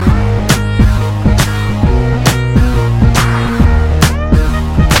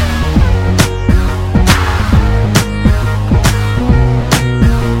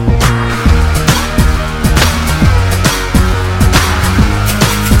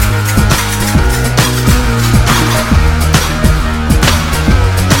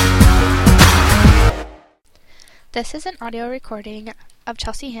This is an audio recording of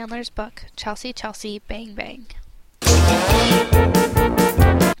Chelsea Handler's book, Chelsea, Chelsea, Bang, Bang.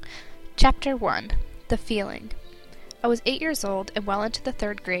 Chapter 1. The Feeling. I was 8 years old and well into the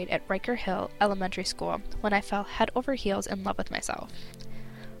 3rd grade at Riker Hill Elementary School when I fell head over heels in love with myself.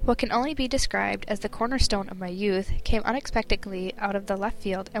 What can only be described as the cornerstone of my youth came unexpectedly out of the left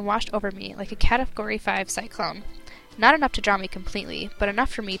field and washed over me like a Category 5 cyclone. Not enough to drown me completely, but enough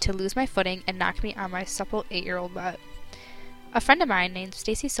for me to lose my footing and knock me on my supple 8-year-old butt. A friend of mine named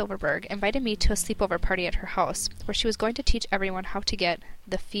Stacy Silverberg invited me to a sleepover party at her house, where she was going to teach everyone how to get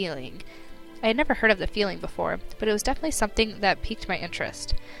the feeling. I had never heard of the feeling before, but it was definitely something that piqued my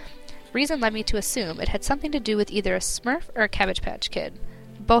interest. Reason led me to assume it had something to do with either a Smurf or a Cabbage Patch Kid,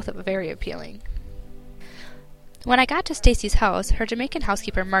 both very appealing. When I got to Stacy's house, her Jamaican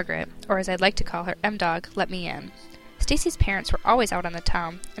housekeeper Margaret, or as I'd like to call her M-Dog, let me in. Stacy's parents were always out on the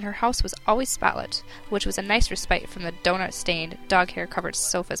town, and her house was always spotless, which was a nice respite from the donut-stained, dog-hair-covered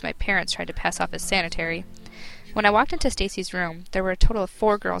sofas my parents tried to pass off as sanitary. When I walked into Stacy's room, there were a total of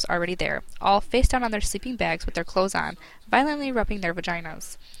 4 girls already there, all face down on their sleeping bags with their clothes on, violently rubbing their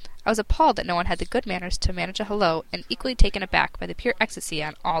vaginas. I was appalled that no one had the good manners to manage a hello, and equally taken aback by the pure ecstasy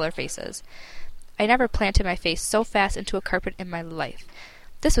on all their faces. I never planted my face so fast into a carpet in my life.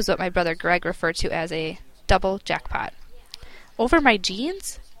 This was what my brother Greg referred to as a double jackpot. Over my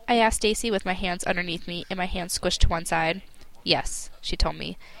jeans? I asked Stacy with my hands underneath me and my hands squished to one side. Yes, she told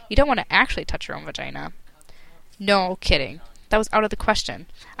me. You don't want to actually touch your own vagina. No kidding. That was out of the question.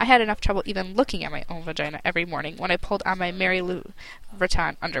 I had enough trouble even looking at my own vagina every morning when I pulled on my Mary Lou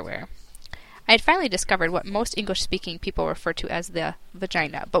Vuitton underwear. I had finally discovered what most English-speaking people refer to as the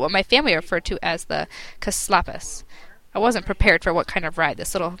vagina, but what my family referred to as the Kasubaski. I wasn't prepared for what kind of ride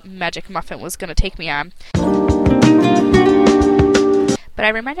this little magic muffin was going to take me on. But I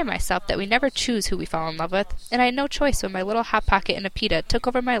reminded myself that we never choose who we fall in love with, and I had no choice when my little Hot Pocket and a pita took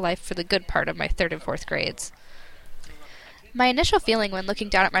over my life for the good part of my 3rd and 4th grades. My initial feeling when looking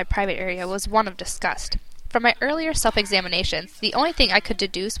down at my private area was one of disgust. From my earlier self-examinations, the only thing I could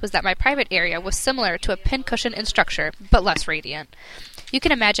deduce was that my private area was similar to a pincushion in structure, but less radiant. You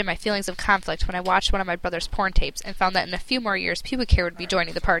can imagine my feelings of conflict when I watched one of my brother's porn tapes and found that in a few more years pubic hair would be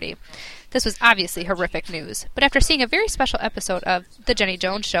joining the party. This was obviously horrific news, but after seeing a very special episode of The Jenny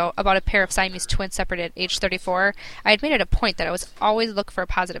Jones Show about a pair of Siamese twins separated at age 34, I had made it a point that I was always look for a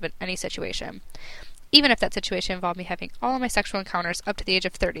positive in any situation. Even if that situation involved me having all of my sexual encounters up to the age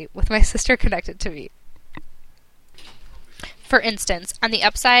of 30 with my sister connected to me. For instance, on the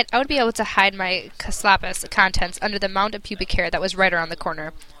upside, I would be able to hide my Kasubaski contents under the mound of pubic hair that was right around the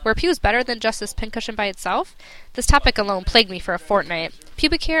corner. Were pews better than just this pincushion by itself? This topic alone plagued me for a fortnight.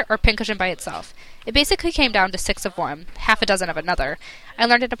 Pubic hair or pincushion by itself? It basically came down to 6 of one, half a dozen of another. I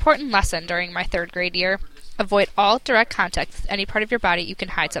learned an important lesson during my 3rd grade year. Avoid all direct contact with any part of your body you can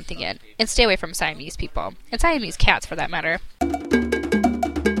hide something in, and stay away from Siamese people, and Siamese cats for that matter.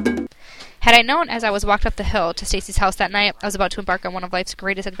 Had I known as I was walked up the hill to Stacy's house that night I was about to embark on one of life's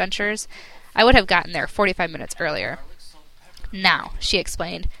greatest adventures, I would have gotten there 45 minutes earlier. Now, she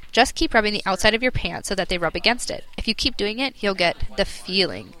explained, just keep rubbing the outside of your pants so that they rub against it. If you keep doing it, you'll get the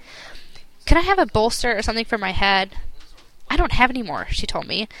feeling. Can I have a bolster or something for my head? I don't have any more, she told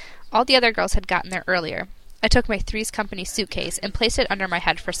me. All the other girls had gotten there earlier. I took my Three's Company suitcase and placed it under my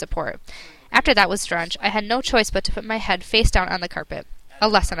head for support. After that was drenched, I had no choice but to put my head face down on the carpet. A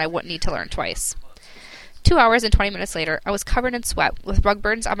lesson I wouldn't need to learn twice. 2 hours and 20 minutes later, I was covered in sweat, with rug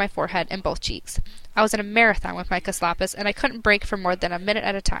burns on my forehead and both cheeks. I was in a marathon with my Kasubaski, and I couldn't break for more than a minute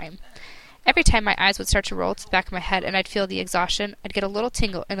at a time. Every time my eyes would start to roll to the back of my head and I'd feel the exhaustion, I'd get a little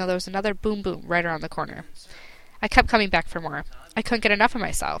tingle and know there was another boom boom right around the corner. I kept coming back for more. I couldn't get enough of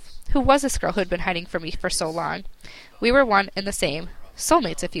myself. Who was this girl who had been hiding from me for so long? We were one and the same.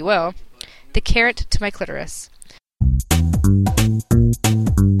 Soulmates, if you will. The carrot to my clitoris.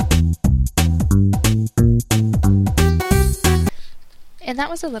 And that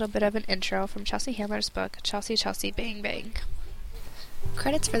was a little bit of an intro from Chelsea Handler's book, Chelsea, Chelsea, Bang, Bang.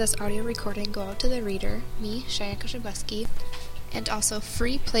 Credits for this audio recording go out to the reader, me, Cheyenne Kasubaski, and also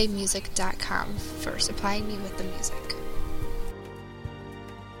freeplaymusic.com for supplying me with the music.